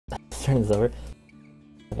turn this over.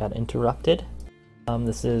 I got interrupted.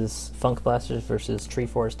 This is Funkblasters versus Tree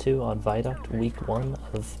Forest 2 on Viaduct, week 1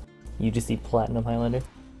 of UGC Platinum Highlander.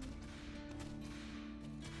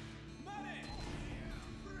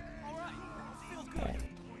 Alright.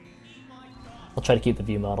 I'll try to keep the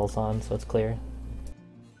view models on so it's clear.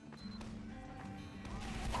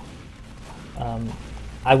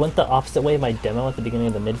 I went the opposite way of my demo at the beginning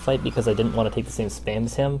of the mid-fight because I didn't want to take the same spam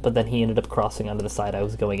as him, but then he ended up crossing onto the side I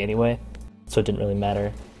was going anyway, so it didn't really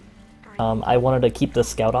matter. I wanted to keep the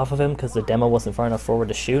scout off of him because the demo wasn't far enough forward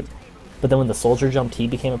to shoot, but then when the soldier jumped he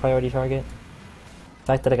became a priority target. The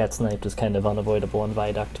fact that I got sniped was kind of unavoidable on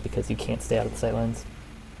Viaduct because you can't stay out of the sightlines.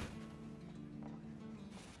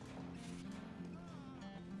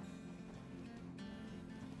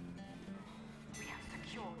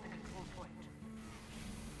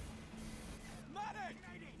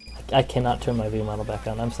 I cannot turn my view model back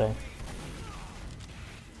on, I'm sorry.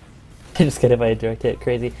 I just get hit by a direct hit,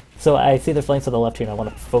 crazy. So I see the flanks on the left here and I want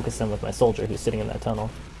to focus them with my soldier who's sitting in that tunnel.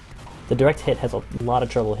 The direct hit has a lot of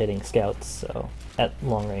trouble hitting scouts so at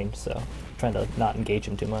long range, so I'm trying to not engage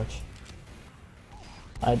him too much.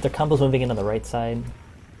 Their combo's moving in on the right side.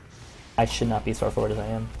 I should not be as far forward as I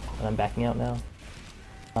am, and I'm backing out now.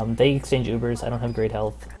 They exchange Ubers, I don't have great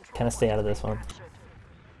health, kind of stay out of this one.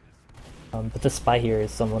 But this spy here is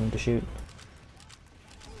someone to shoot.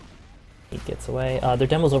 He gets away. Their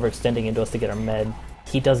demo's overextending into us to get our med.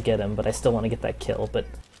 He does get him, but I still want to get that kill, but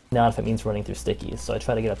not if it means running through stickies. So I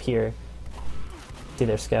try to get up here, see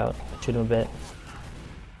their scout, shoot him a bit.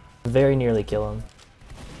 Very nearly kill him.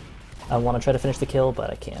 I want to try to finish the kill, but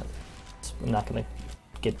I can't. I'm not going to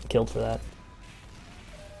get killed for that.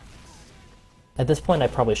 At this point I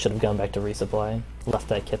probably should have gone back to resupply. Left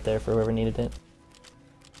that kit there for whoever needed it.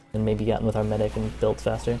 And maybe gotten with our medic and built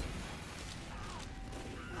faster.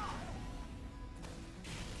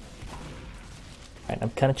 Alright, I'm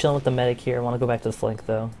kind of chilling with the medic here. I want to go back to the flank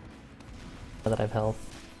though, now that I have health.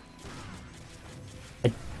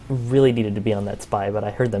 I really needed to be on that spy, but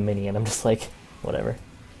I heard the mini and I'm just like, whatever.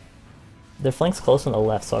 Their flank's close on the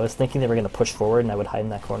left, so I was thinking they were going to push forward and I would hide in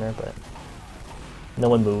that corner, but no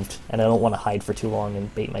one moved, and I don't want to hide for too long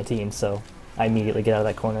and bait my team, so I immediately get out of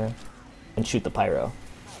that corner and shoot the pyro.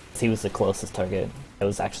 He was the closest target. It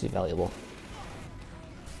was actually valuable.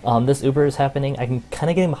 This Uber is happening. I can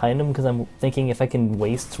kind of get behind him because I'm thinking if I can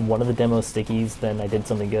waste one of the demo stickies, then I did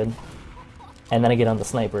something good. And then I get on the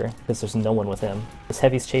sniper because there's no one with him. This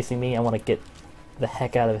heavy's chasing me. I want to get the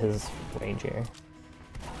heck out of his range here.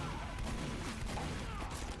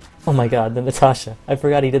 Oh my god, the Natasha. I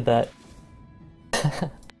forgot he did that.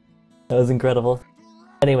 That was incredible.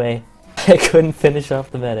 Anyway, I couldn't finish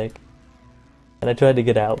off the medic. And I tried to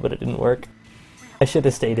get out, but it didn't work. I should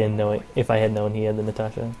have stayed in knowing if I had known he had the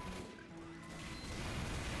Natasha.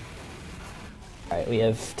 Alright, we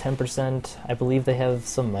have 10%. I believe they have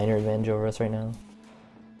some minor advantage over us right now.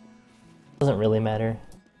 Doesn't really matter.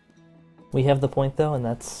 We have the point though, and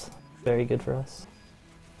that's very good for us.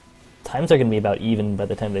 Times are going to be about even by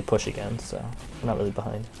the time they push again, so we're not really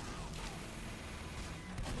behind.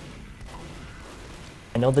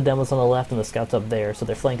 I know the demo's on the left and the scout's up there, so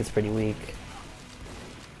their flank is pretty weak.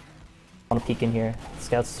 I want to peek in here.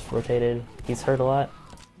 Scout's rotated. He's hurt a lot.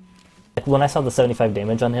 Like when I saw the 75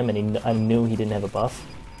 damage on him and I knew he didn't have a buff,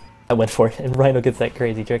 I went for it, and Rhino gets that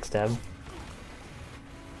crazy trick stab. You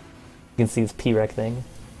can see his P-Rec thing.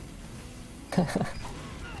 Okay,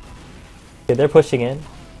 they're pushing in.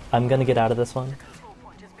 I'm gonna get out of this one.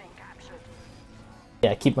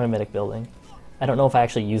 Yeah, keep my medic building. I don't know if I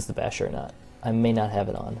actually used the basher or not. I may not have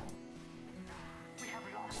it on.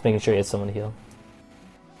 Just making sure he has someone to heal.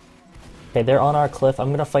 Okay, they're on our cliff. I'm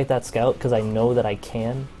gonna fight that scout because I know that I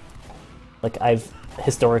can. Like, I've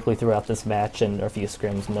historically throughout this match and a few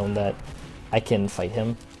scrims known that I can fight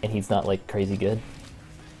him, and he's not, like, crazy good.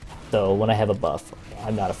 So when I have a buff,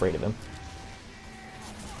 I'm not afraid of him.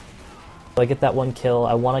 So I get that one kill.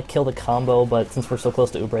 I want to kill the combo, but since we're so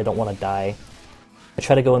close to Uber, I don't want to die. I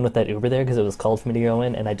try to go in with that Uber there because it was called for me to go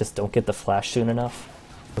in, and I just don't get the flash soon enough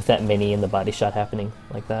with that mini and the body shot happening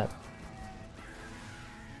like that.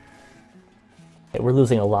 Okay, we're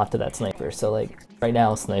losing a lot to that sniper, so like right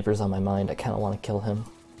now sniper's on my mind. I kind of want to kill him.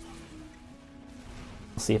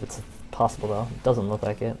 We'll see if it's possible though. It doesn't look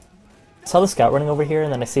like it. I saw the scout running over here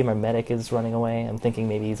and then I see my medic is running away. I'm thinking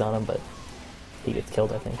maybe he's on him, but he gets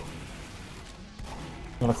killed I think.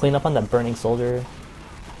 I'm gonna clean up on that burning soldier.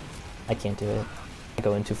 I can't do it. I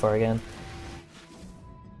go in too far again.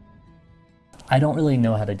 I don't really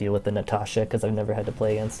know how to deal with the Natasha because I've never had to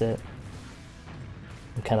play against it.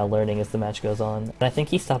 I'm kind of learning as the match goes on. And I think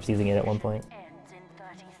he stops using it at one point.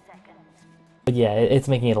 But yeah, it's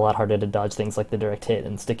making it a lot harder to dodge things like the direct hit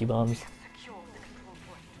and sticky bombs.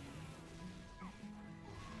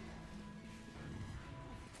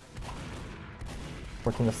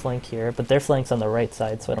 Working the flank here, but their flank's on the right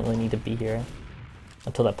side, so I don't really need to be here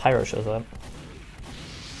until that pyro shows up.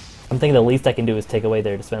 I'm thinking the least I can do is take away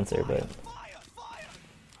their dispenser, but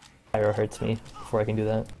pyro hurts me before I can do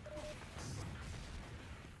that.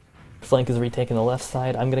 Flank is retaking the left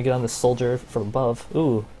side. I'm gonna get on the soldier from above.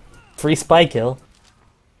 Ooh, free spy kill.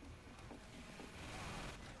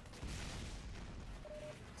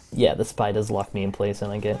 Yeah, the spy does lock me in place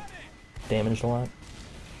and I get damaged a lot.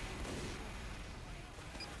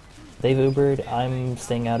 They've Ubered. I'm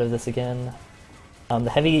staying out of this again. The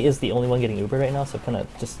heavy is the only one getting Ubered right now, so I'm kind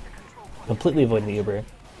of just completely avoiding the Uber.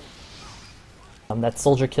 That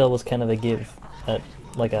soldier kill was kind of a give,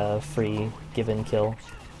 like a free given kill.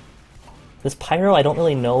 This pyro, I don't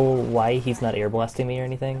really know why he's not air blasting me or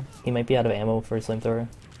anything. He might be out of ammo for his flamethrower.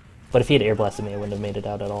 But if he had air blasted me, I wouldn't have made it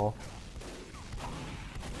out at all.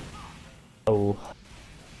 Oh.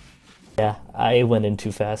 Yeah, I went in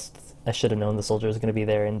too fast. I should have known the soldier was going to be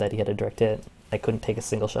there and that he had a direct hit. I couldn't take a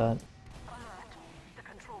single shot.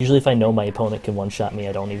 Usually if I know my opponent can one-shot me,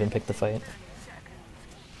 I don't even pick the fight.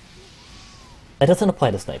 That doesn't apply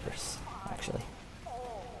to snipers, actually.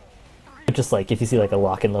 Just like, if you see like a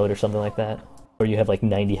lock and load or something like that, or you have like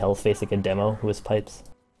 90 health facing a demo who has pipes,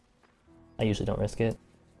 I usually don't risk it.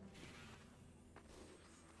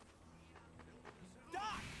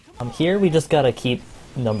 Here we just gotta keep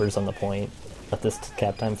numbers on the point. Let this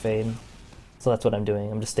cap time fade. So that's what I'm doing.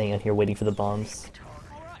 I'm just staying out here waiting for the bombs.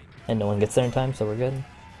 And no one gets there in time, so we're good.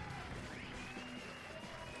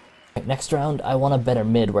 Right, next round, I want a better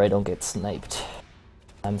mid where I don't get sniped.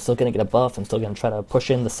 I'm still gonna get a buff, I'm still gonna try to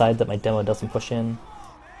push in the side that my demo doesn't push in.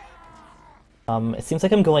 It seems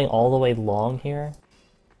like I'm going all the way long here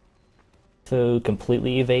to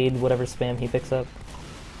completely evade whatever spam he picks up.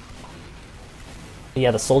 But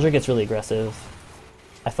yeah, the soldier gets really aggressive.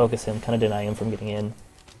 I focus him, kind of denying him from getting in.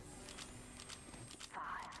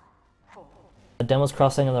 The demo's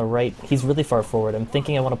crossing on the right. He's really far forward. I'm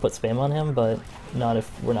thinking I want to put spam on him, but not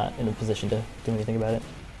if we're not in a position to do anything about it.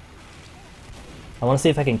 I want to see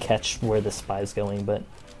if I can catch where the spy's going, but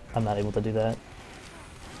I'm not able to do that.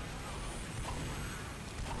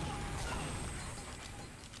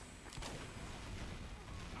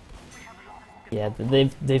 Yeah,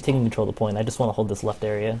 they've taken control of the point. I just want to hold this left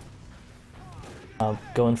area.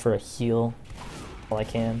 Going for a heal while I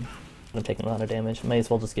can. I'm taking a lot of damage. May as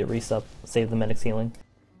well just get resup, save the medic's healing.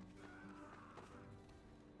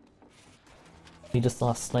 We just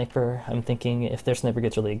lost sniper. I'm thinking if their sniper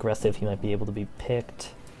gets really aggressive, he might be able to be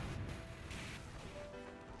picked.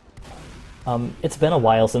 It's been a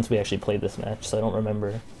while since we actually played this match, so I don't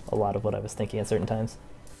remember a lot of what I was thinking at certain times.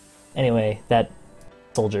 Anyway, that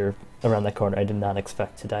soldier around that corner, I did not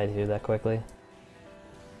expect to die to that quickly.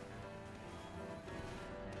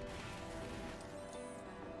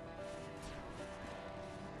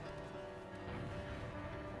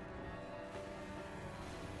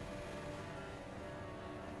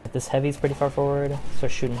 This heavy's pretty far forward.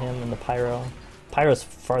 Start shooting him and the pyro. Pyro's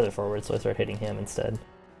farther forward, so I start hitting him instead.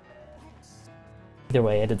 Either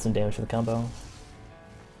way, I did some damage to the combo.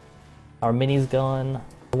 Our mini's gone.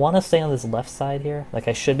 I want to stay on this left side here. Like,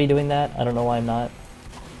 I should be doing that. I don't know why I'm not.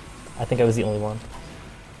 I think I was the only one.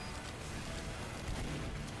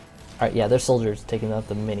 Alright, yeah, their soldiers taking out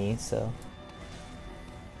the mini, so...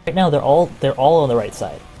 Right now, they're all on the right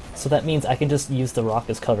side. So that means I can just use the rock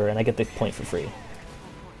as cover and I get the point for free.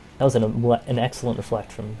 That was an excellent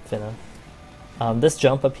reflect from Finna. This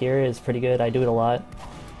jump up here is pretty good. I do it a lot.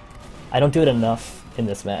 I don't do it enough in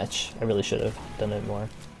this match. I really should have done it more.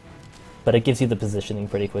 But it gives you the positioning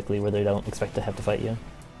pretty quickly where they don't expect to have to fight you.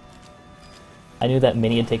 I knew that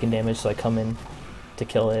mini had taken damage, so I come in to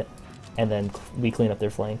kill it, and then we clean up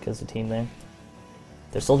their flank as a team there.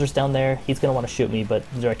 There's soldiers down there. He's going to want to shoot me, but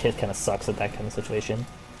the direct hit kind of sucks at that kind of situation.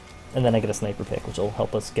 And then I get a sniper pick, which will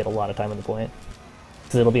help us get a lot of time on the point.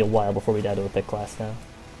 Because it'll be a while before we die to a pick class now.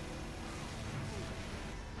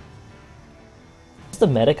 Just a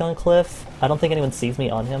medic on Cliff. I don't think anyone sees me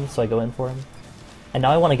on him, so I go in for him. And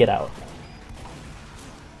now I want to get out.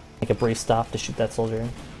 Make a brave stop to shoot that soldier.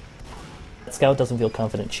 That scout doesn't feel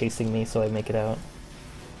confident chasing me, so I make it out.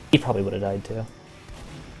 He probably would have died too.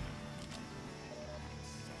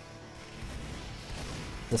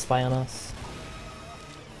 The spy on us.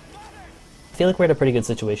 I feel like we're in a pretty good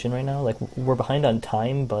situation right now. Like, we're behind on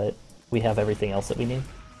time, but we have everything else that we need.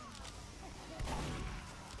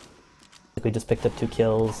 Like, we just picked up 2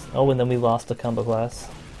 kills. Oh, and then we lost a combo class.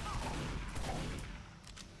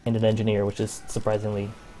 And an engineer, which is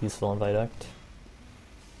surprisingly useful in Viaduct.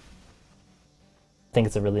 I think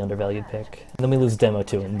it's a really undervalued pick. And then we lose Demo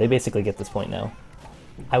too, and they basically get this point now.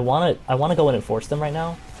 I wanna go in and force them right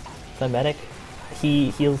now. The medic,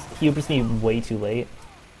 he Ubers me way too late,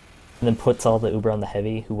 and then puts all the Uber on the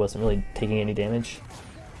heavy, who wasn't really taking any damage.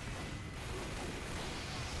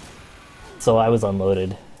 So I was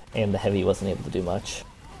unloaded, and the heavy wasn't able to do much.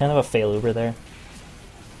 Kind of a fail Uber there.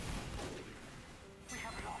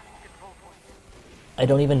 I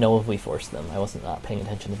don't even know if we forced them. I wasn't not paying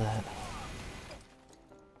attention to that.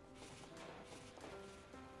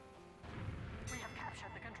 We have captured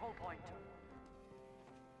the control point.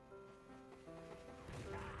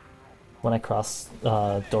 When I cross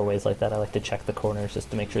doorways like that, I like to check the corners just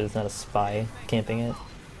to make sure there's not a spy camping it.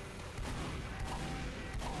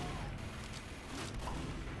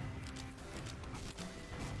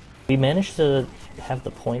 We managed to have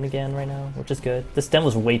the point again right now, which is good. This demo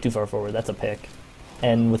was way too far forward, that's a pick.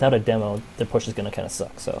 And without a demo, the push is going to kind of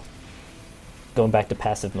suck, so... Going back to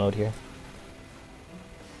passive mode here.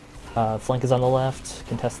 Flank is on the left,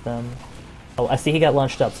 contest them. Oh, I see he got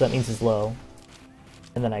launched up, so that means he's low.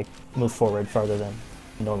 And then I move forward farther than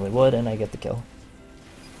I normally would, and I get the kill.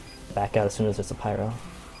 Back out as soon as there's a pyro.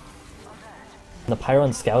 And the pyro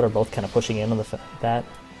and scout are both kind of pushing in on that.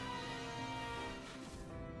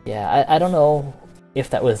 Yeah, I don't know if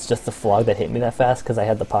that was just the flawed that hit me that fast because I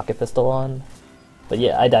had the pocket pistol on. But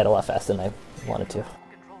yeah, I died a lot faster than I wanted to.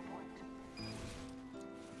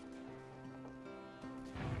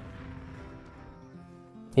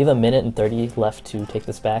 We have a minute and 30 left to take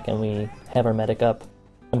this back and we have our medic up.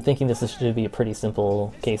 I'm thinking this should be a pretty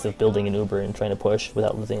simple case of building an Uber and trying to push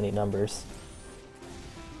without losing any numbers.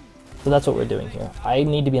 So that's what we're doing here. I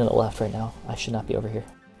need to be on the left right now. I should not be over here.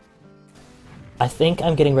 I think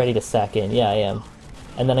I'm getting ready to sack in. Yeah, I am.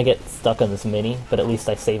 And then I get stuck on this mini, but at least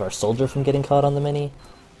I save our soldier from getting caught on the mini.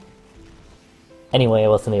 Anyway, I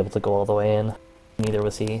wasn't able to go all the way in. Neither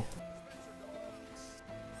was he.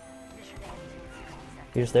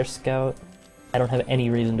 Here's their scout. I don't have any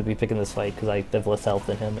reason to be picking this fight because I have less health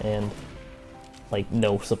than him and, like,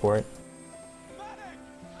 no support.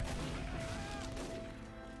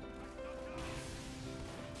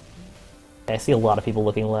 I see a lot of people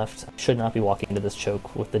looking left. I should not be walking into this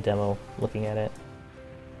choke with the demo looking at it.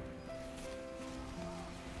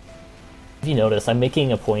 If you notice, I'm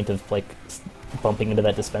making a point of, like, bumping into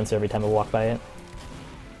that dispenser every time I walk by it.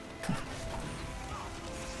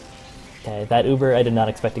 Okay, that Uber I did not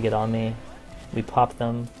expect to get on me. We popped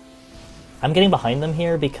them. I'm getting behind them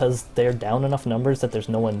here because they're down enough numbers that there's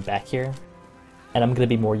no one back here. And I'm going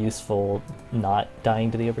to be more useful not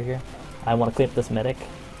dying to the Uber here. I want to clean up this medic.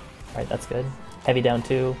 Alright, that's good. Heavy down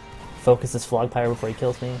 2. Focus this Flog Pyre before he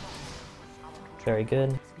kills me. Very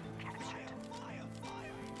good.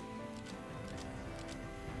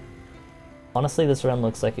 Honestly, this run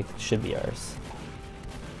looks like it should be ours.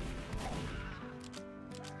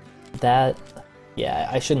 That... yeah,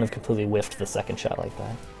 I shouldn't have completely whiffed the second shot like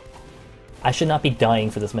that. I should not be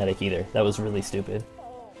dying for this medic either. That was really stupid.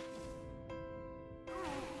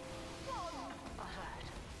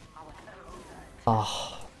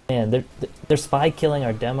 Oh, man, they're spy killing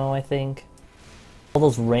our demo, I think. All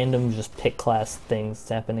those random just pick class things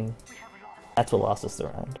happening. That's what lost us the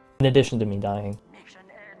round. In addition to me dying.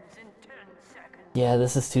 Yeah,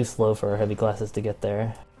 this is too slow for our heavy classes to get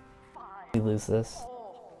there. We lose this.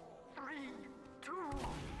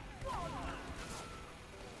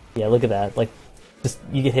 Yeah, look at that. Like, just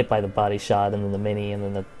you get hit by the body shot and then the mini and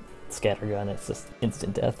then the scattergun. It's just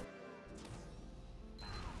instant death.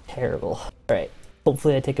 Terrible. Alright,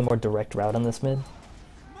 hopefully I take a more direct route on this mid.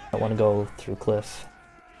 I want to go through cliff.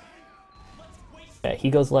 Okay, he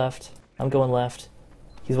goes left. I'm going left.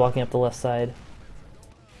 He's walking up the left side.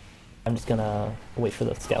 I'm just gonna wait for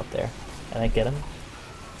the scout there. And I get him.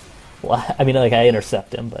 Well, I mean, like, I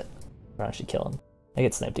intercept him, but I don't actually kill him. I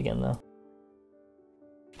get sniped again, though.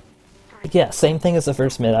 But yeah, same thing as the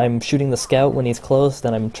first mid. I'm shooting the scout when he's close,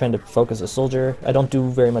 then I'm trying to focus a soldier. I don't do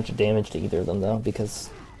very much damage to either of them, though, because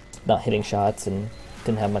not hitting shots and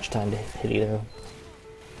didn't have much time to hit either of them.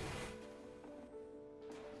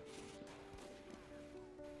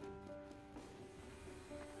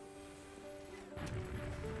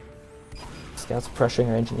 Scout's pressuring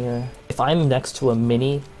our engineer. If I'm next to a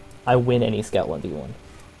mini, I win any scout 1v1.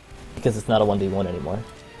 Because it's not a 1v1 anymore.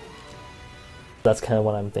 That's kind of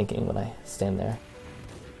what I'm thinking when I stand there.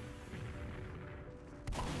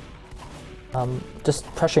 Just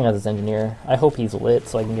pressuring out this engineer. I hope he's lit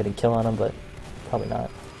so I can get a kill on him, but probably not.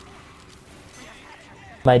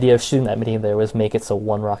 My idea of shooting that mini there was make it so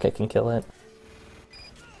one rocket can kill it.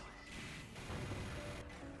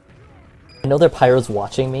 know their pyro's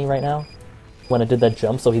watching me right now when I did that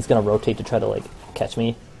jump, so he's gonna rotate to try to like catch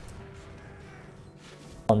me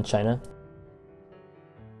on China.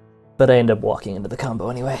 But I end up walking into the combo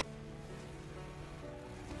anyway.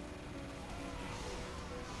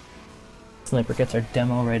 Sniper gets our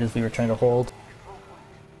demo right as we were trying to hold.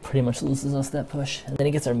 Pretty much loses us that push. And then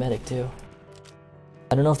he gets our medic too.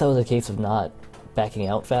 I don't know if that was a case of not backing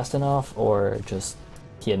out fast enough or just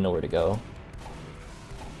he had nowhere to go.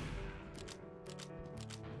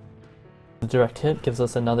 The direct hit gives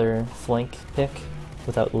us another flank pick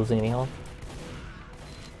without losing any health.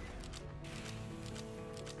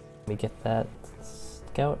 We get that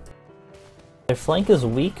scout. Their flank is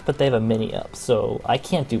weak, but they have a mini up, so I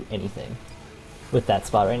can't do anything with that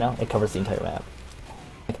spot right now. It covers the entire map.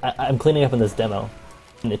 Like, I'm cleaning up in this demo,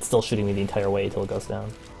 and it's still shooting me the entire way until it goes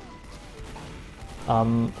down.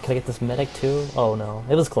 Can I get this medic too? Oh no,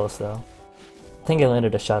 it was close though. I think I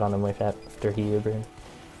landed a shot on him right after he Ubered.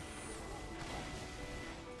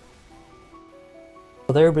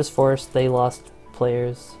 So their Uber's forced, they lost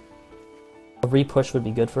players. A repush would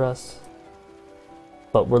be good for us,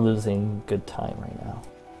 but we're losing good time right now.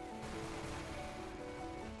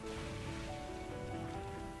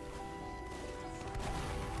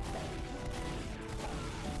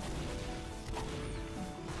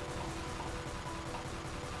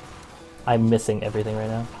 I'm missing everything right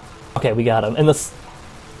now. Okay, we got him. And this...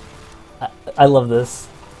 I love this,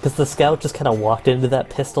 because the scout just kind of walked into that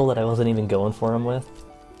pistol that I wasn't even going for him with.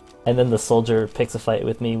 And then the soldier picks a fight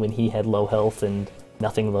with me when he had low health and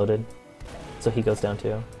nothing loaded. So he goes down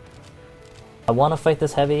too. I want to fight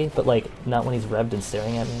this heavy, but like, not when he's revved and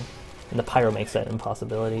staring at me. And the pyro makes that an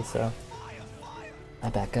impossibility, so... I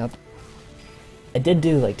back up. I did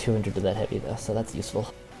do like 200 to that heavy though, so that's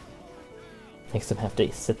useful. Makes him have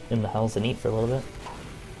to sit in the house and eat for a little bit.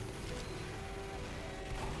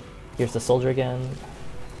 Here's the soldier again.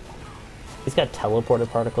 He's got teleporter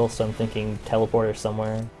particles, so I'm thinking teleporter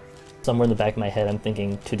somewhere. Somewhere in the back of my head I'm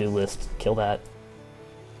thinking to-do list, kill that.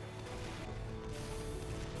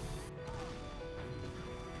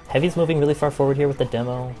 Heavy's moving really far forward here with the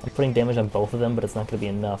demo. I'm putting damage on both of them, but it's not going to be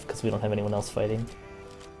enough because we don't have anyone else fighting.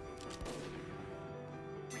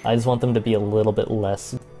 I just want them to be a little bit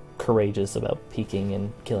less courageous about peeking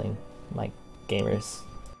and killing my gamers.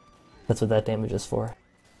 That's what that damage is for.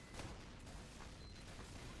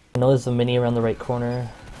 I know there's a mini around the right corner.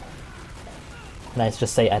 And I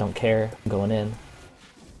just say I don't care, I'm going in.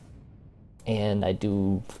 And I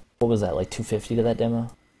do, what was that, like 250 to that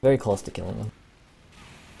demo? Very close to killing him.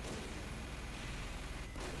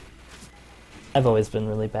 I've always been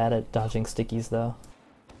really bad at dodging stickies though.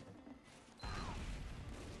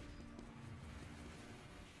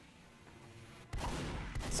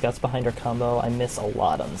 Scout's behind our combo. I miss a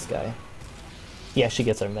lot on this guy. He actually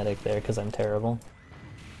gets our medic there because I'm terrible.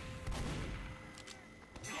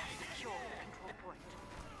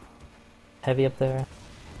 Heavy up there.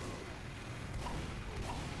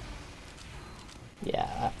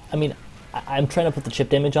 Yeah, I mean, I'm trying to put the chip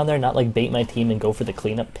damage on there, not like bait my team and go for the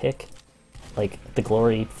cleanup pick. Like the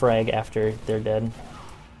glory frag after they're dead.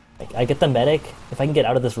 Like, I get the medic. If I can get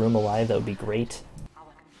out of this room alive, that would be great.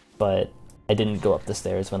 But I didn't go up the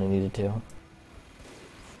stairs when I needed to.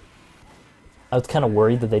 I was kind of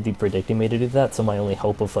worried that they'd be predicting me to do that, so my only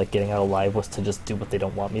hope of like getting out alive was to just do what they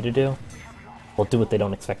don't want me to do. Well, do what they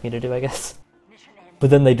don't expect me to do, I guess. But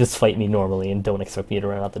then they just fight me normally and don't expect me to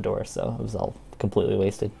run out the door, so it was all completely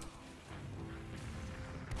wasted.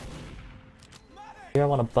 Here I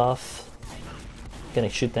want to buff. Gonna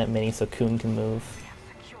shoot that mini so Kuhn can move.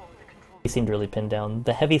 He seemed really pinned down.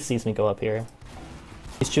 The heavy sees me go up here.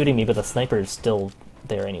 He's shooting me, but the sniper is still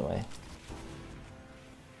there anyway.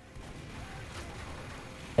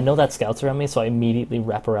 I know that scout's around me, so I immediately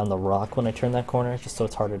wrap around the rock when I turn that corner, just so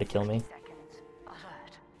it's harder to kill me.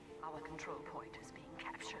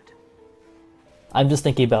 I'm just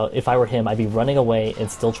thinking about, if I were him, I'd be running away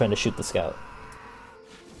and still trying to shoot the scout.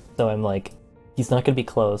 So I'm like, he's not going to be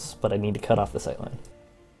close, but I need to cut off the sightline.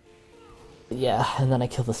 Yeah, and then I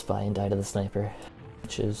kill the spy and die to the sniper,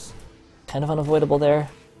 which is kind of unavoidable there.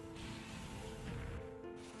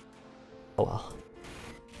 Oh well.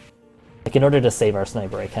 Like, in order to save our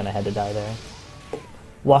sniper, I kind of had to die there.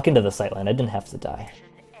 Walk into the sightline, I didn't have to die.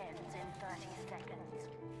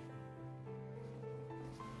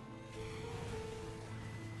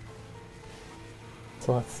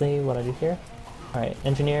 So let's see what I do here. Alright,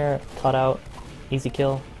 engineer, caught out, easy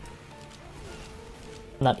kill.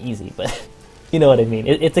 Not easy, but you know what I mean.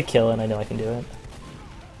 It's a kill and I know I can do it.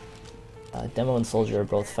 Demo and soldier are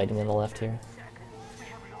both fighting on the left here.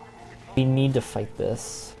 We need to fight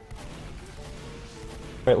this.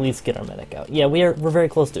 Or at least get our medic out. Yeah, we're very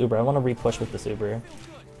close to Uber. I want to re-push with this Uber.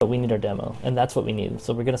 But we need our demo, and that's what we need.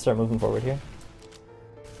 So we're going to start moving forward here.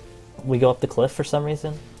 We go up the cliff for some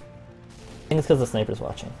reason. I think it's because the sniper's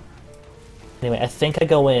watching. Anyway, I think I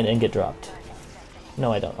go in and get dropped.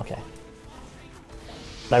 No, I don't. Okay.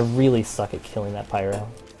 But I really suck at killing that pyro.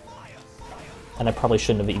 And I probably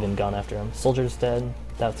shouldn't have even gone after him. Soldier's dead.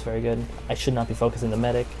 That's very good. I should not be focusing the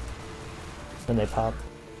medic. Then they pop.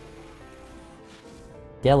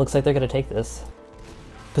 Yeah, looks like they're going to take this.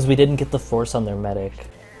 Because we didn't get the force on their medic.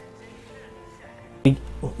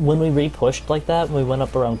 When we re-pushed like that, when we went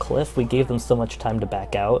up around cliff, we gave them so much time to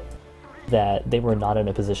back out that they were not in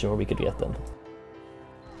a position where we could get them.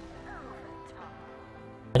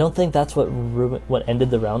 I don't think that's what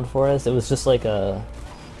ended the round for us. It was just like a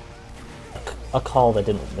call that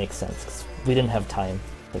didn't make sense, 'cause we didn't have time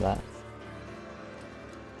for that.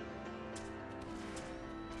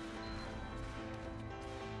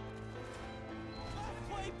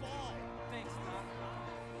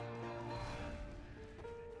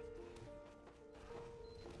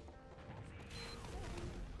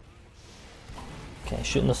 Okay,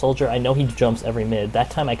 shooting the soldier. I know he jumps every mid. That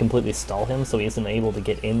time I completely stall him, so he isn't able to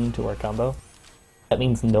get into our combo. That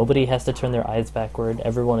means nobody has to turn their eyes backward.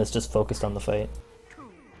 Everyone is just focused on the fight.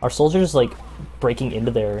 Our soldier's like breaking into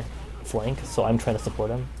their flank, so I'm trying to support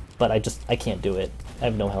him. But I can't do it. I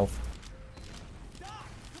have no health.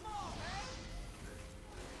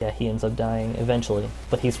 Yeah, he ends up dying eventually,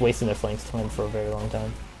 but he's wasting their flanks time for a very long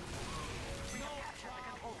time.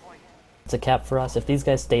 It's a cap for us. If these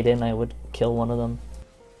guys stayed in, I would kill one of them.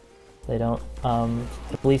 They don't.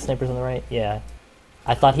 The police sniper's on the right? Yeah.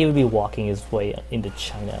 I thought he would be walking his way into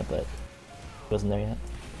China, but he wasn't there yet.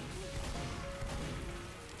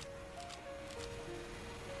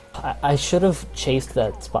 I should have chased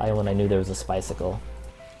that spy when I knew there was a spycicle.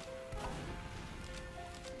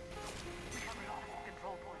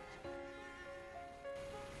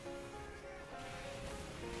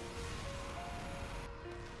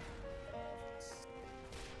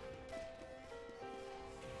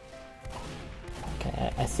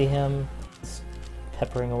 Okay, I see him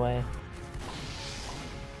peppering away.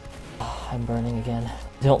 Oh, I'm burning again.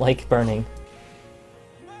 I don't like burning.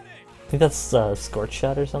 I think that's Scorch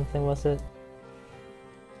Shot or something, was it?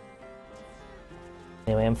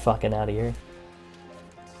 Anyway, I'm fucking out of here.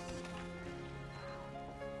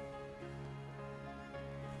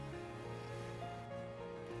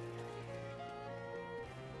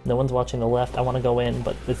 No one's watching the left. I want to go in,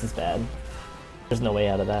 but this is bad. There's no way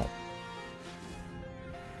out of that.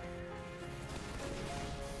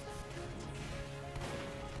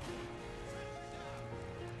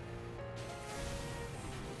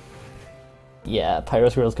 Yeah,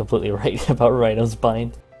 Pyrosquirrel's completely right about Rhino's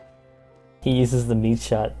bind. He uses the meat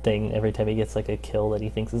shot thing every time he gets like a kill that he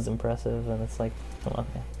thinks is impressive, and it's like, come on,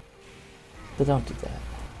 man. But don't do that.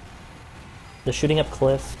 They're shooting up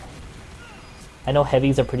cliff. I know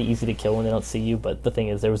heavies are pretty easy to kill when they don't see you, but the thing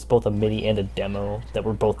is, there was both a mini and a demo that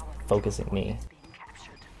were both focusing me.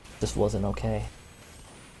 This wasn't okay.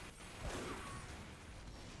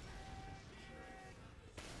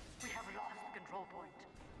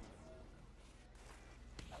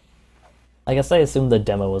 I guess I assumed the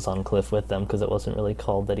demo was on cliff with them because it wasn't really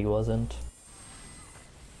called that he wasn't.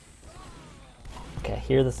 Okay, I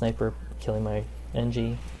hear the sniper killing my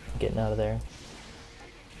NG, getting out of there.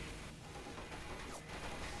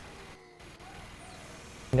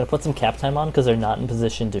 I'm gonna put some cap time on because they're not in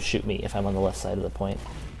position to shoot me if I'm on the left side of the point.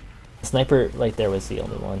 The sniper right there was the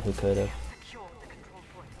only one who could have.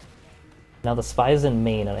 Now the spy's in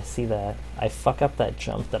main and I see that. I fuck up that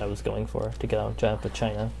jump that I was going for to get on jump with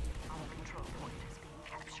China.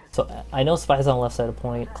 So I know spy's on the left side of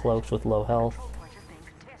point, cloaked with low health.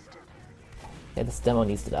 Okay, this demo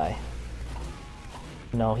needs to die.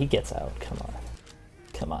 No, he gets out. Come on.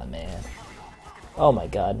 Come on, man. Oh my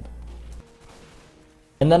god.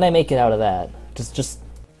 And then I make it out of that. Just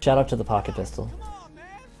shout out to the pocket pistol.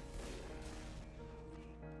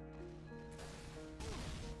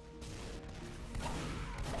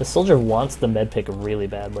 The soldier wants the medpick really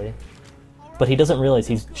badly. But he doesn't realize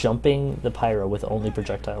he's jumping the pyro with only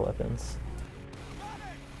projectile weapons.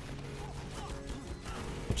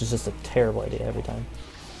 Which is just a terrible idea every time.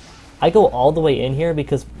 I go all the way in here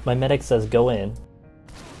because my medic says go in.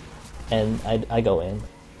 And I go in.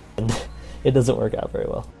 And it doesn't work out very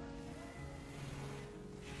well.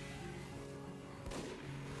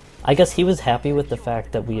 I guess he was happy with the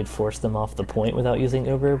fact that we had forced them off the point without using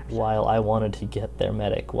Uber, while I wanted to get their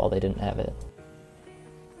medic while they didn't have it.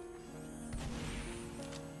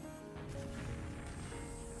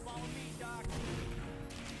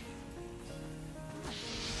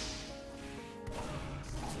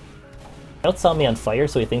 Scout saw me on fire,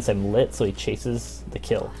 so he thinks I'm lit, so he chases the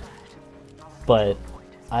kill. But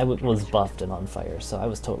I was buffed and on fire, so I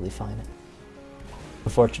was totally fine.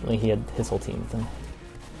 Unfortunately, he had his whole team with him.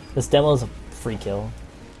 This demo is a free kill.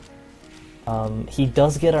 He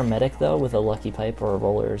does get our medic, though, with a lucky pipe or a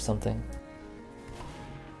roller or something.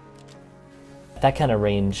 That kind of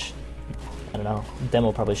range, I don't know.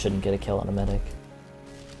 Demo probably shouldn't get a kill on a medic.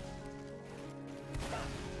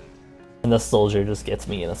 And the soldier just gets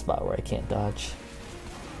me in a spot where I can't dodge.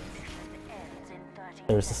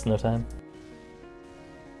 There's the snow time.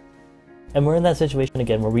 And we're in that situation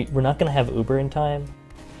again where we're not going to have Uber in time.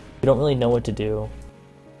 We don't really know what to do.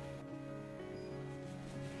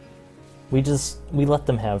 We let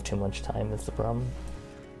them have too much time is the problem.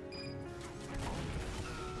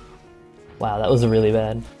 Wow, that was really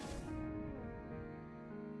bad.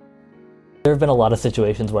 There have been a lot of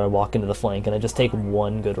situations where I walk into the flank and I just take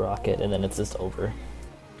one good rocket and then it's just over.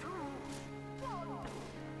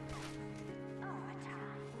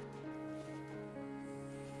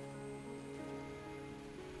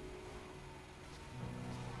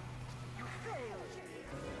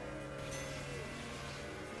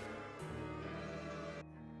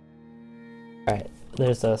 Alright,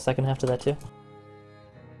 there's a second half to that too.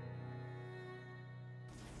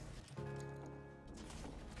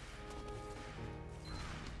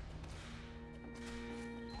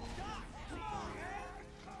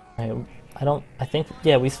 I think,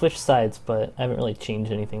 yeah, we switched sides, but I haven't really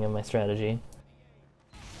changed anything in my strategy.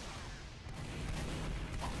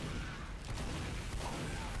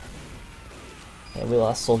 Yeah, we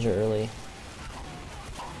lost Soldier early.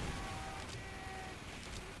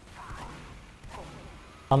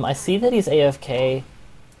 I see that he's AFK.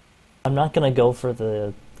 I'm not gonna go for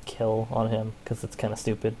the kill on him, because it's kind of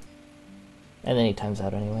stupid. And then he times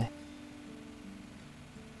out anyway.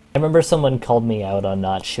 I remember someone called me out on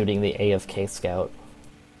not shooting the AFK scout,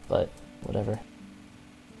 but whatever.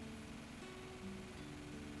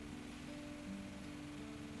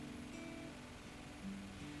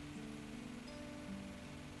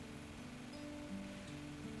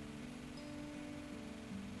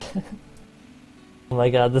 Oh my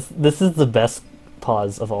god, this is the best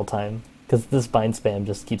pause of all time, because this bind spam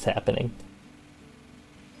just keeps happening.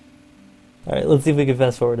 Alright, let's see if we can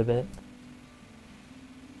fast forward a bit.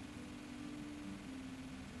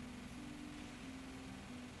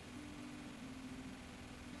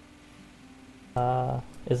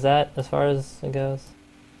 Is that as far as it goes?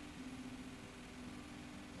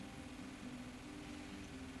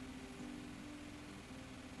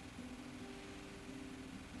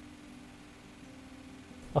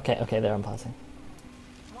 Okay, okay, there I'm pausing.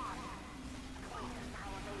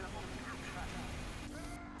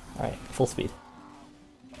 Alright, full speed.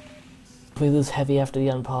 If we lose heavy after the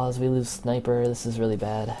unpause, we lose sniper, this is really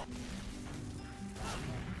bad.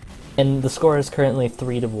 And the score is currently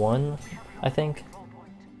 3-1, I think.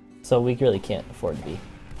 So we really can't afford to be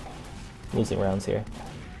losing rounds here.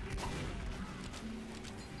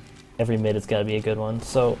 Every mid has got to be a good one.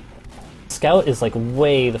 So Scout is like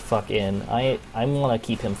way the fuck in. I want to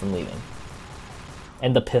keep him from leaving.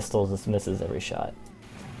 And the pistol just misses every shot.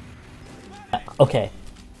 Okay,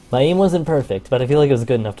 my aim wasn't perfect, but I feel like it was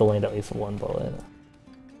good enough to land at least one bullet.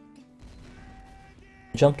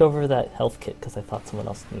 I jumped over that health kit because I thought someone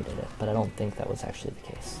else needed it, but I don't think that was actually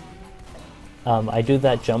the case. I do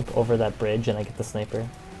that jump over that bridge and I get the sniper.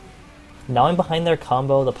 Now I'm behind their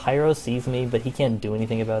combo, the pyro sees me, but he can't do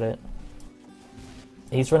anything about it.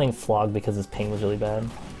 He's running flawed because his ping was really bad.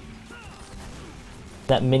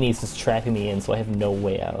 That mini's just trapping me in, so I have no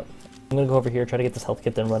way out. I'm gonna go over here, try to get this health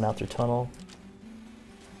kit, then run out through tunnel.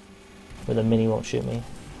 Where the mini won't shoot me.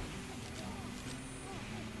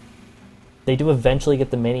 They do eventually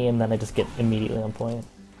get the mini, and then I just get immediately on point.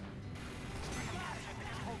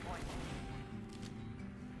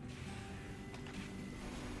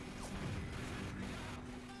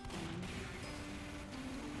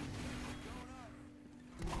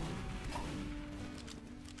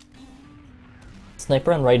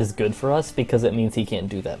 Sniper on right is good for us because it means he can't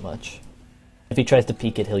do that much. If he tries to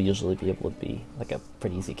peek it, he'll usually be able to be like a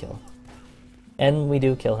pretty easy kill. And we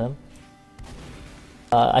do kill him.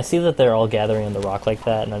 I see that they're all gathering on the rock like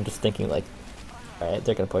that, and I'm just thinking like, alright,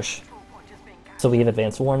 they're gonna push. So we have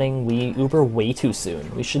advanced warning, we Uber way too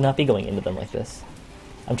soon. We should not be going into them like this.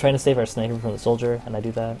 I'm trying to save our sniper from the soldier, and I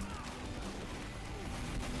do that.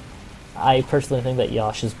 I personally think that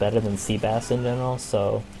Yosh is better than Seabass in general,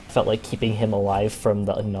 so I felt like keeping him alive from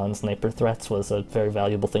the non-sniper threats was a very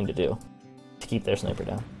valuable thing to do, to keep their sniper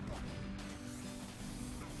down.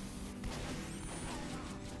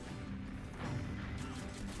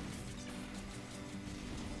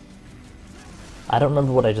 I don't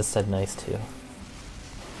remember what I just said nice to.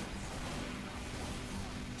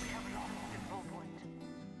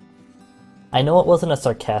 I know it wasn't a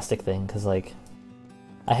sarcastic thing, because, like,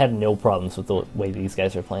 I had no problems with the way these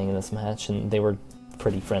guys are playing in this match, and they were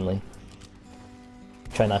pretty friendly.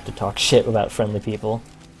 Try not to talk shit about friendly people.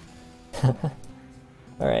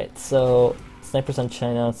 Alright, so snipers on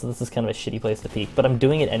China, so this is kind of a shitty place to peek, but I'm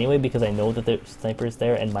doing it anyway because I know that there's snipers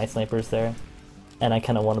there and my sniper's there, and I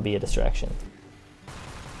kind of want to be a distraction.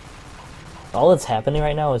 All that's happening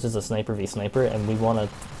right now is just a sniper v sniper, and we want to,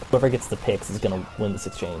 whoever gets the picks is going to win this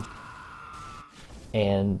exchange.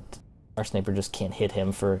 And our sniper just can't hit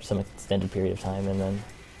him for some extended period of time, and then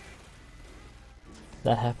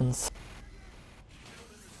that happens.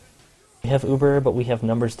 We have Uber, but we have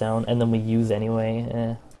numbers down, and then we use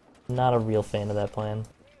anyway. Not a real fan of that plan.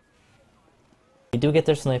 We do get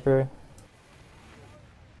their sniper.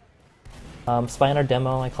 Spy on our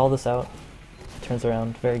demo, I call this out. Turns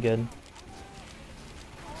around, very good.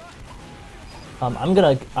 I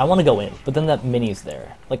want to go in, but then that mini's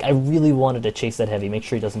there. Like, I really wanted to chase that heavy, make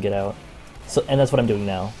sure he doesn't get out. So, and that's what I'm doing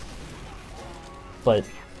now. But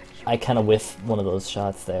I kind of whiff one of those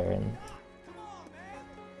shots there and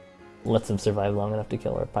lets him survive long enough to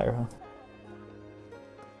kill our pyro.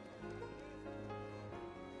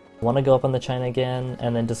 Want to go up on the China again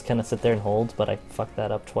and then just kind of sit there and hold, but I fucked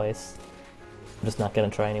that up twice. I'm just not gonna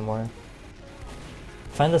try anymore.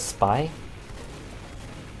 Find the spy?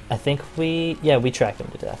 I think we tracked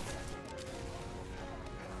him to death.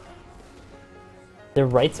 Their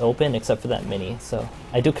right's open except for that mini, so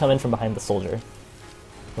I do come in from behind the soldier,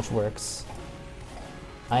 which works.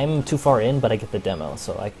 I'm too far in, but I get the demo,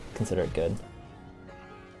 so I consider it good.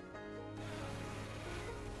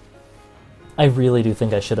 I really do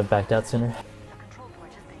think I should have backed out sooner.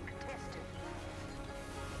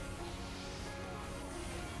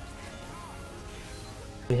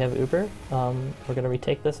 We have Uber. We're gonna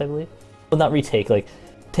retake this, I believe. Well, not retake, like,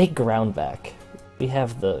 take ground back. We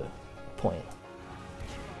have the point.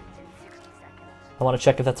 I want to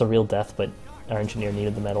check if that's a real death, but our engineer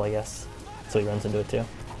needed the medal, I guess. So he runs into it too.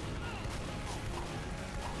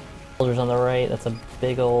 Soldiers on the right, that's a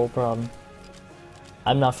big old problem.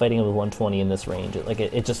 I'm not fighting him with 120 in this range.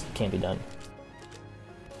 It just can't be done.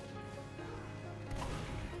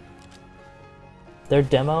 Their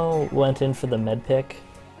demo went in for the med pick,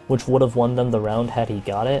 which would have won them the round had he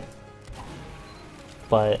got it.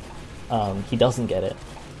 But he doesn't get it.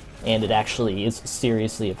 And it actually is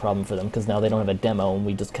seriously a problem for them, because now they don't have a demo and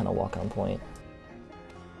we just kind of walk on point.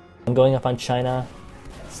 I'm going up on China.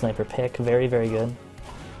 Sniper pick, very, very good.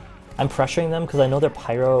 I'm pressuring them because I know their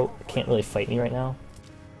pyro can't really fight me right now.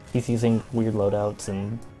 He's using weird loadouts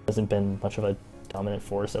and hasn't been much of a dominant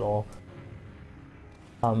force at all.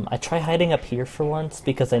 I try hiding up here for once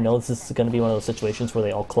because I know this is going to be one of those situations where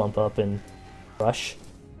they all clump up and rush.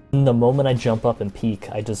 And the moment I jump up and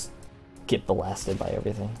peek, I just get blasted by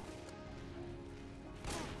everything.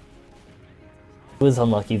 It was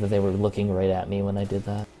unlucky that they were looking right at me when I did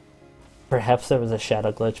that. Perhaps there was a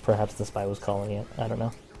shadow glitch, perhaps the spy was calling it, I don't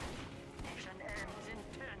know.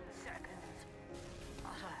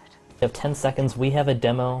 We have 10 seconds, we have a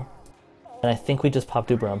demo, and I think we just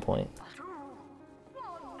popped Uber on point.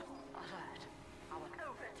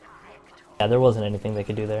 Yeah, there wasn't anything they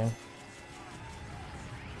could do there.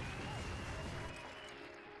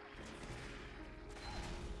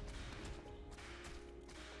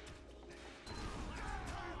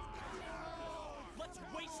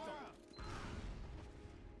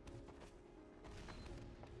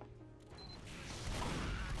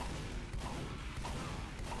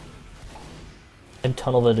 I'm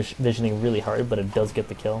tunnel visioning really hard, but it does get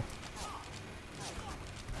the kill.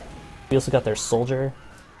 We also got their soldier.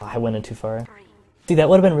 Oh, I went in too far. See, that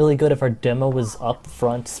would have been really good if our demo was up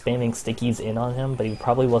front spamming stickies in on him, but he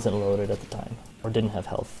probably wasn't loaded at the time, or didn't have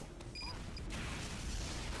health.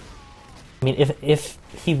 I mean, if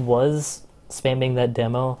he was spamming that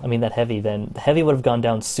demo, I mean that heavy, then the heavy would have gone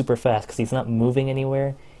down super fast because he's not moving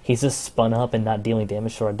anywhere. He's just spun up and not dealing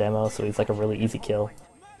damage to our demo, so he's like a really easy kill.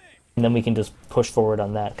 And then we can just push forward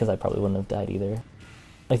on that, because I probably wouldn't have died either.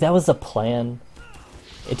 Like, that was the plan.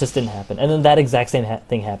 It just didn't happen. And then that exact same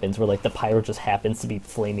thing happens, where, like, the pyro just happens to be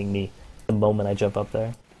flaming me the moment I jump up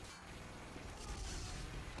there.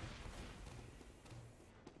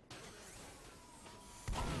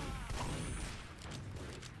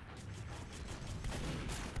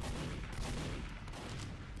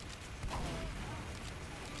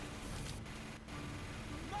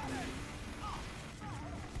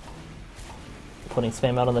 Putting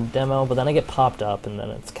spam out on the demo, but then I get popped up and then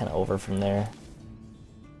it's kind of over from there.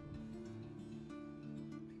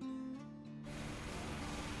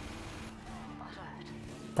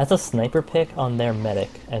 That's a sniper pick on their medic,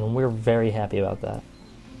 and we're very happy about that.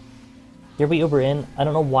 Here we Uber in. I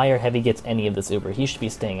don't know why our heavy gets any of this Uber. He should be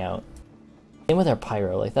staying out. Same with our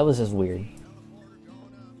pyro. Like, that was just weird.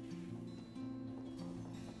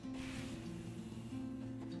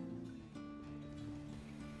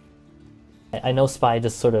 I know Spy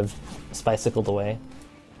just sort of spy-cycled away.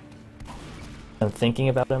 I'm thinking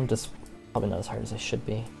about him, just probably not as hard as I should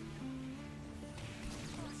be.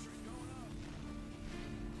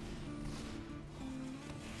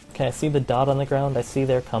 Okay, I see the dot on the ground, I see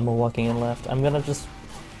their combo walking in left. I'm gonna just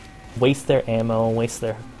waste their ammo, waste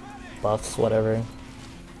their buffs, whatever.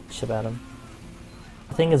 Ship at them.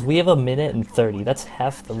 The thing is, we have 1:30. That's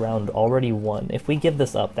half the round already won. If we give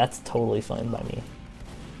this up, that's totally fine by me.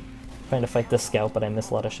 Trying to fight this scout, but I miss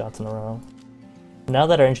a lot of shots in a row. Now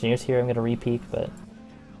that our engineer's here, I'm gonna re-peek, but...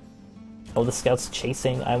 Oh, the scout's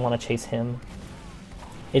chasing. I want to chase him.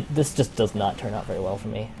 This just does not turn out very well for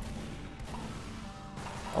me.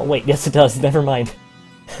 Oh wait, yes it does, never mind.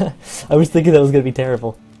 I was thinking that was gonna be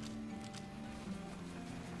terrible.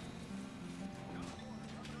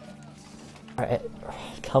 Alright,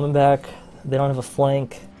 coming back. They don't have a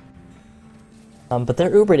flank. But they're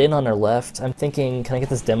Ubered in on our left. I'm thinking, can I get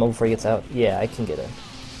this demo before he gets out? Yeah, I can get it.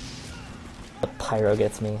 The pyro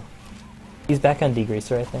gets me. He's back on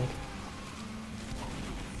degreaser, I think.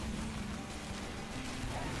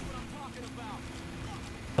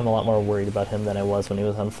 I'm a lot more worried about him than I was when he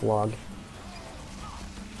was on flawed.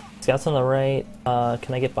 Scouts on the right.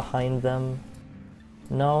 Can I get behind them?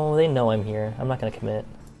 No, they know I'm here. I'm not gonna commit.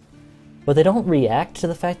 But they don't react to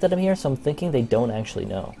the fact that I'm here, so I'm thinking they don't actually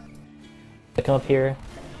know. I come up here,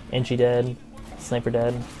 Engie dead, Sniper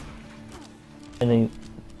dead, and then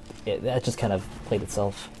that just kind of played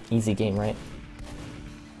itself. Easy game, right?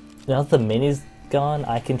 Now that the mini's gone,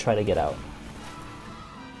 I can try to get out.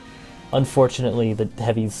 Unfortunately, the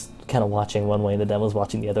heavy's kind of watching one way, the demo's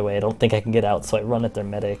watching the other way. I don't think I can get out, so I run at their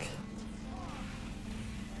medic.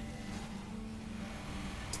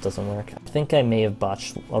 This doesn't work. I think I may have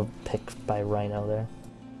botched a pick by Rhino there.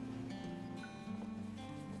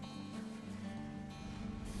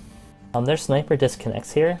 Their sniper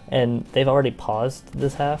disconnects here, and they've already paused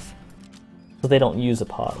this half, so they don't use a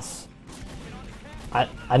pause.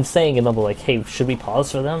 I'm saying in Mumble, like, hey, should we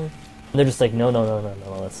pause for them? And they're just like, no,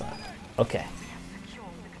 let's not. Okay.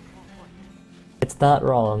 It's not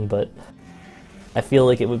wrong, but I feel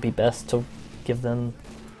like it would be best to give them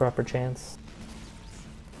a proper chance.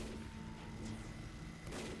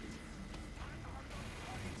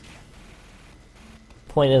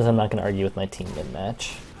 Point is, I'm not going to argue with my team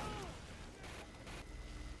mid-match.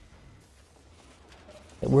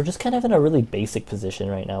 We're just kind of in a really basic position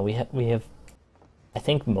right now. We have, I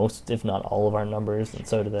think, most, if not all of our numbers, and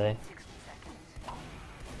so do they.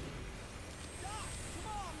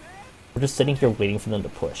 We're just sitting here waiting for them to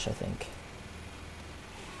push, I think.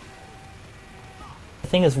 The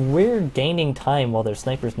thing is, we're gaining time while their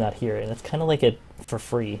sniper's not here, and it's kind of like it for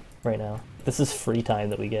free right now. This is free time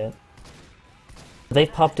that we get. They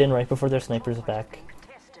popped in right before their sniper's back.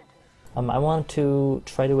 I want to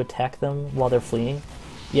try to attack them while they're fleeing.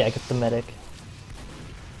 Yeah, I get the medic.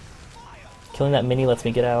 Killing that mini lets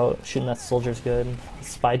me get out. Shooting that soldier's good. The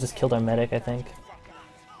spy just killed our medic, I think.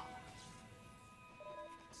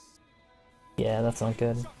 Yeah, that's not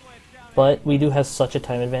good. But we do have such a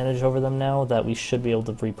time advantage over them now that we should be able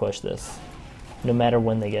to re-push this, no matter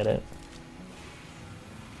when they get it.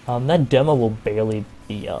 That demo will barely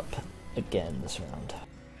be up again this round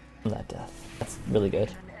from that death. That's really good.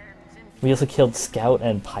 We also killed Scout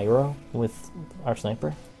and Pyro with our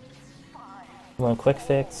sniper. We're on quick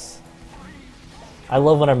fix. I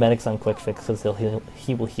love when our medic's on quick fix because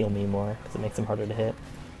he will heal me more because it makes him harder to hit.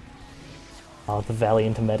 Oh, the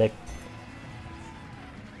Valiant medic.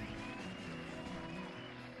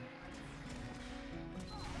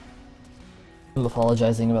 I'm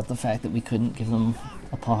apologizing about the fact that we couldn't give them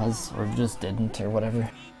a pause, or just didn't, or whatever.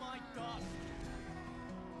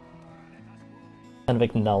 Kind of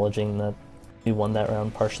acknowledging that we won that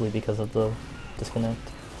round partially because of the disconnect.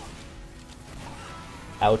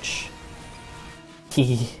 Ouch.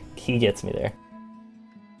 He gets me there.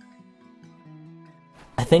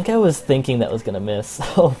 I think I was thinking that was gonna miss.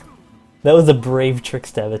 Oh, that was a brave trick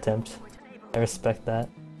stab attempt. I respect that.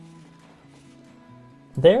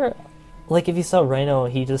 There, like if you saw Rhino,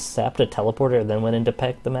 he just sapped a teleporter and then went in to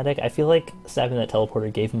pick the medic. I feel like sapping that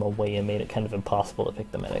teleporter gave him away and made it kind of impossible to pick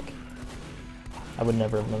the medic. I would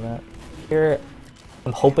never have done that. Here,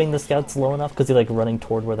 I'm hoping the scout's low enough because he's like running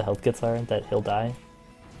toward where the health kits are that he'll die.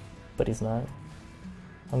 But he's not.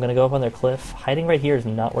 I'm gonna go up on their cliff. Hiding right here has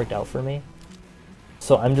not worked out for me.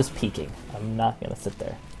 So I'm just peeking. I'm not gonna sit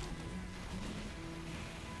there.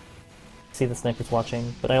 see the sniper's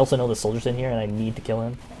watching, but I also know the soldier's in here and I need to kill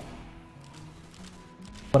him.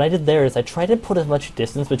 What I did there is I tried to put as much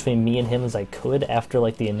distance between me and him as I could after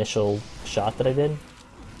like the initial shot that I did.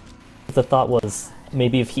 The thought was,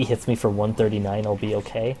 maybe if he hits me for 139 I'll be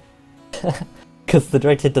okay. Because the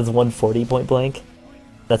direct hit does 140 point blank.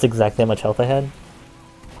 That's exactly how much health I had.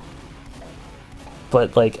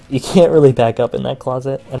 But like, you can't really back up in that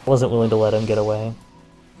closet, and I wasn't willing to let him get away.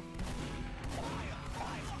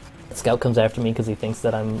 Scout comes after me because he thinks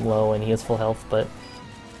that I'm low and he has full health, but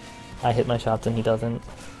I hit my shots and he doesn't.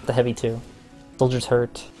 The heavy too. Soldier's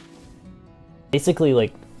hurt. Basically,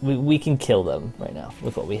 like, we can kill them right now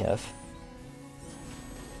with what we have.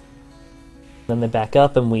 Then they back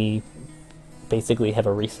up and we basically have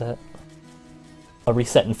a reset. A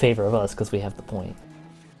reset in favor of us because we have the point.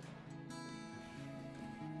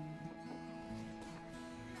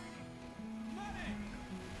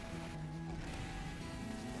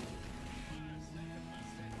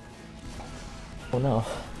 Oh no.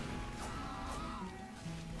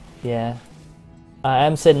 Yeah.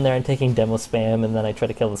 I'm sitting there and taking demo spam, and then I try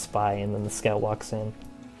to kill the spy, and then the scout walks in.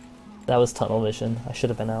 That was tunnel vision. I should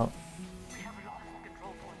have been out. We have lost the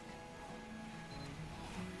control point.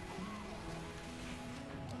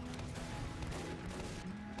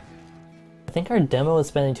 I think our demo is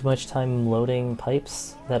spending too much time loading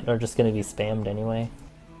pipes that are just going to be spammed anyway.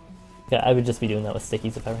 Yeah, I would just be doing that with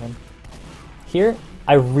stickies if I were him. Here,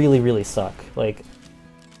 I really suck. Like,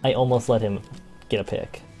 I almost let him get a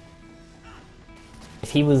pick. If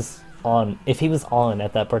he was on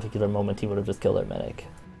at that particular moment, he would have just killed our medic.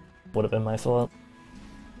 Would have been my fault.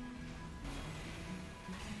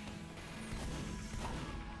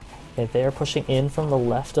 Okay, they're pushing in from the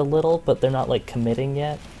left a little, but they're not like committing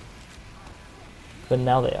yet. But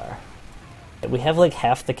now they are. We have like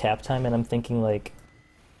half the cap time, and I'm thinking like,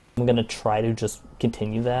 I'm gonna try to just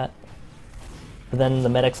continue that. But then the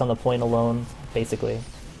medic's on the point alone, basically.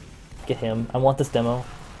 Get him. I want this demo.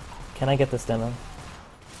 Can I get this demo?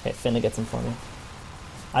 Okay, Finna gets him for me.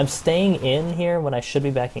 I'm staying in here when I should be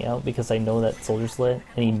backing out because I know that soldier's lit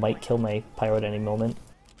and he might kill my pyro at any moment.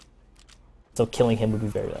 So killing him would be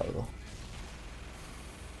very valuable.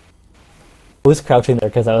 I was crouching there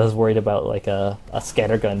because I was worried about like a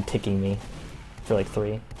scattergun ticking me for like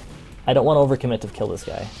 3. I don't want to overcommit to kill this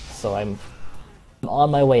guy, so I'm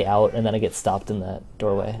on my way out and then I get stopped in that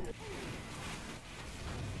doorway.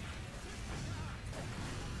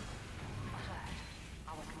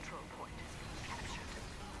 Our control point is being captured.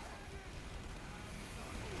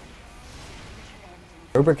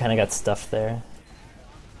 Uber kind of got stuffed there.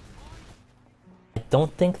 I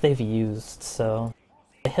don't think they've used, so...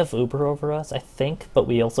 They have Uber over us, I think, but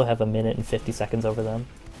we also have 1 minute and 50 seconds over them.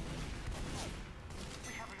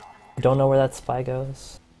 I don't know where that spy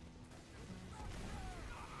goes.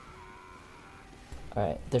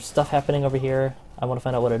 Alright, there's stuff happening over here. I want to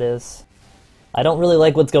find out what it is. I don't really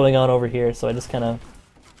like what's going on over here, so I just kind of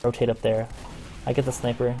rotate up there. I get the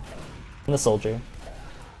sniper and the soldier.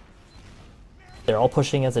 They're all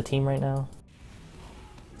pushing as a team right now.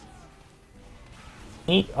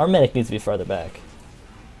 Our medic needs to be farther back.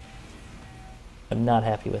 I'm not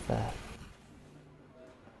happy with that.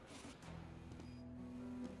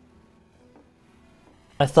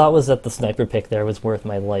 My thought was that the sniper pick there was worth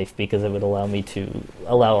my life because it would allow me to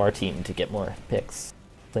allow our team to get more picks,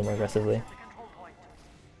 play more aggressively.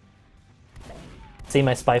 See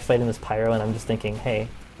my spy fighting this pyro and I'm just thinking, hey,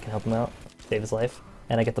 I can help him out, save his life,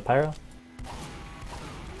 and I get the pyro?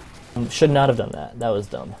 Should not have done that. That was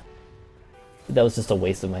dumb. That was just a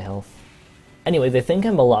waste of my health. Anyway, they think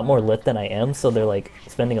I'm a lot more lit than I am, so they're like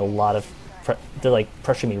spending a lot of... they're like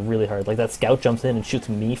pressuring me really hard. Like that scout jumps in and shoots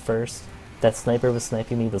me first. That sniper was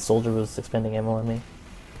sniping me, the soldier was expending ammo on me.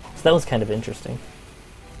 So that was kind of interesting.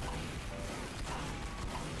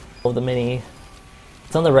 Oh, the mini.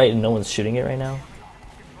 It's on the right and no one's shooting it right now.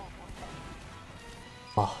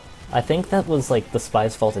 Oh, I think that was like the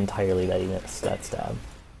spy's fault entirely that he missed that stab.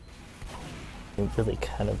 He really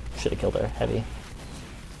kind of should have killed our heavy.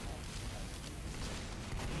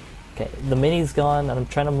 Okay, the mini's gone, and I'm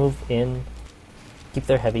trying to move in, keep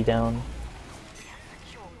their heavy down.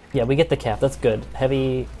 Yeah, we get the cap, that's good.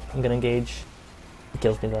 Heavy, I'm gonna engage. He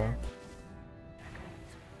kills me though.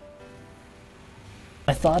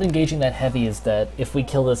 I thought engaging that heavy is that if we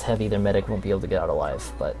kill this heavy, their medic won't be able to get out alive,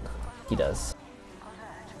 but he does.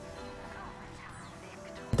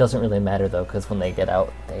 It doesn't really matter though, because when they get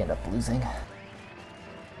out, they end up losing.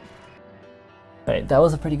 Alright, that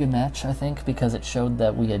was a pretty good match, I think, because it showed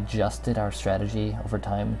that we adjusted our strategy over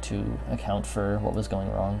time to account for what was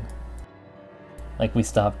going wrong. Like, we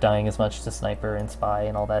stopped dying as much to sniper and spy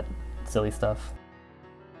and all that silly stuff.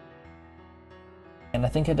 And I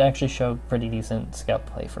think it actually showed pretty decent scout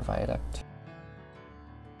play for Viaduct.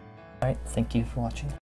 Alright, thank you for watching.